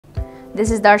This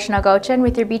is Darshana Gauchan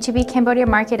with your B2B Cambodia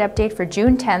Market update for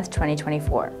June 10th,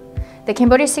 2024. The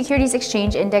Cambodia Securities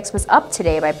Exchange Index was up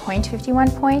today by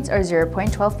 0.51 points or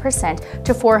 0.12%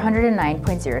 to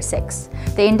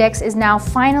 409.06. The index is now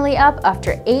finally up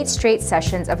after 8 straight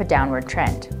sessions of a downward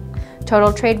trend.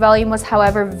 Total trade volume was,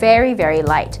 however, very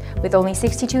light, with only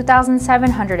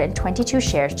 62,722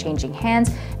 shares changing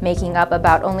hands, making up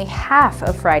about only half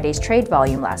of Friday's trade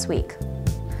volume last week.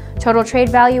 Total trade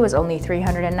value was only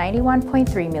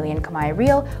 391.3 million Khmer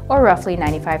riel, or roughly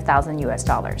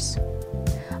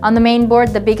 $95,000. On the main board,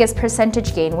 the biggest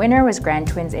percentage gain winner was Grand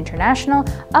Twins International,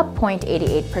 up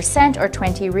 0.88% or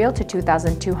 20 riel to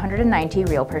 2,290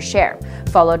 riel per share,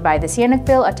 followed by the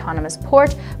Sihanoukville Autonomous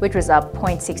Port, which was up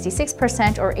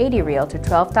 0.66% or 80 riel to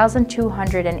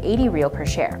 12,280 riel per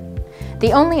share.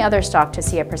 The only other stock to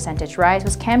see a percentage rise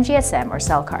was CAMGSM or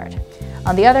Cellcard.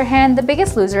 On the other hand, the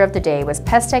biggest loser of the day was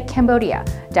Pestec Cambodia,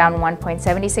 down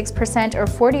 1.76% or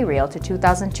 40 riel to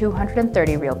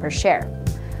 2,230 riel per share.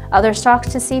 Other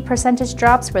stocks to see percentage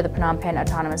drops were the Phnom Penh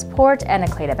Autonomous Port and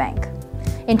Akleda Bank.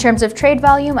 In terms of trade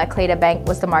volume, Akleda Bank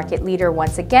was the market leader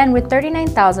once again with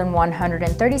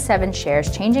 39,137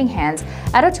 shares changing hands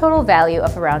at a total value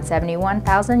of around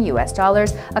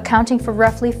 $71,000, accounting for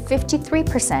roughly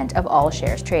 53% of all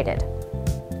shares traded.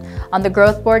 On the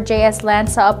growth board, JS Land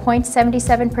saw a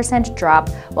 0.77% drop,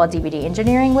 while DBD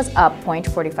Engineering was up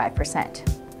 0.45%.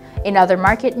 In other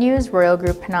market news, Royal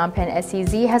Group Phnom Penh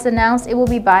SEZ has announced it will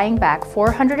be buying back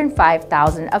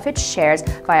 405,000 of its shares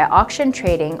via auction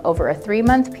trading over a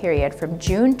 3-month period from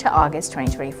June to August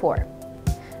 2024.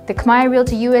 The Khmer riel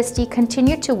to USD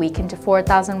continued to weaken to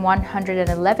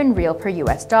 4,111 riel per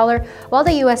US dollar, while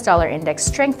the US dollar index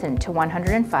strengthened to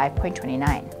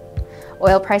 105.29.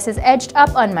 Oil prices edged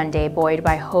up on Monday, buoyed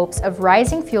by hopes of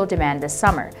rising fuel demand this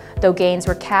summer, though gains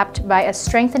were capped by a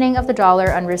strengthening of the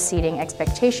dollar on receding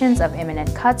expectations of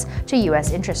imminent cuts to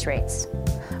U.S. interest rates.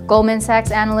 Goldman Sachs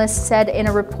analysts said in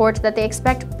a report that they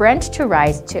expect Brent to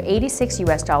rise to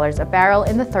 $86 a barrel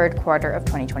in the third quarter of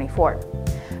 2024.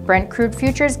 Brent crude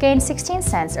futures gained 16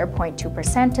 cents or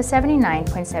 0.2% to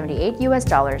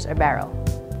 $79.78 a barrel.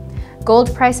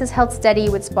 Gold prices held steady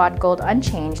with spot gold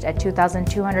unchanged at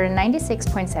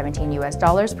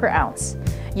 $2,296.17 per ounce.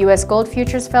 U.S. gold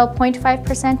futures fell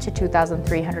 0.5% to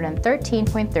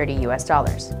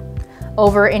 $2,313.30.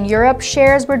 Over in Europe,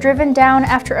 shares were driven down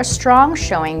after a strong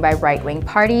showing by right-wing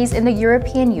parties in the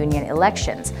European Union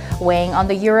elections, weighing on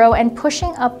the euro and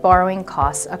pushing up borrowing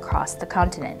costs across the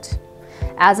continent.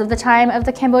 As of the time of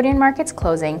the Cambodian market's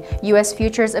closing, U.S.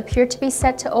 futures appear to be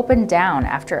set to open down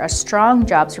after a strong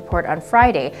jobs report on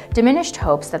Friday diminished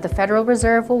hopes that the Federal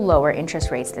Reserve will lower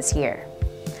interest rates this year.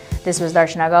 This was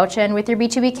Darshana Gauchan with your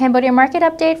B2B Cambodia Market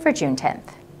update for June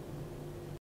 10th.